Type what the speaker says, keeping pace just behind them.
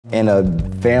In a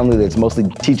family that's mostly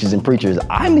teachers and preachers,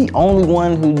 I'm the only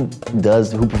one who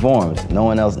performs. No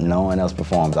one else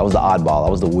performs. I was the oddball, I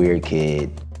was the weird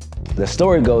kid. The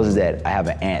story goes is that I have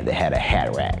an aunt that had a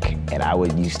hat rack, and I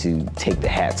would used to take the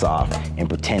hats off and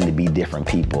pretend to be different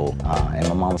people. And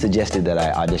my mom suggested that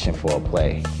I audition for a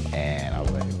play, and I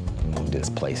was like, I'm gonna do this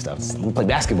play stuff. I'm gonna play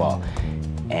basketball.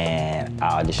 And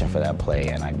I auditioned for that play,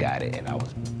 and I got it, and I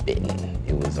was bitten.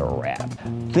 It was a wrap.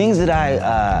 Things that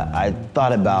I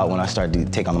thought about when I started to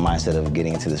take on the mindset of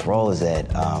getting into this role is that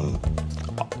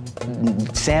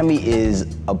Sammy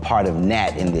is a part of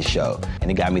Nat in this show,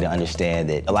 and it got me to understand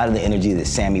that a lot of the energy that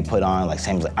Sammy put on, like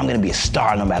Sammy's like, I'm gonna be a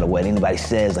star no matter what anybody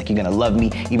says, like you're gonna love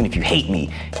me even if you hate me,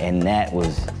 and Nat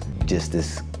was just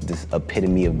this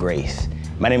epitome of grace.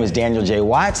 My name is Daniel J.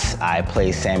 Watts. I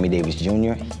play Sammy Davis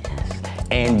Jr.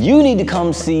 And you need to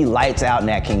come see Lights Out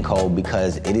Nat King Cole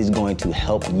because it is going to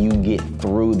help you get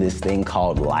through this thing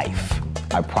called life.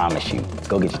 I promise you.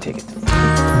 Go get your tickets.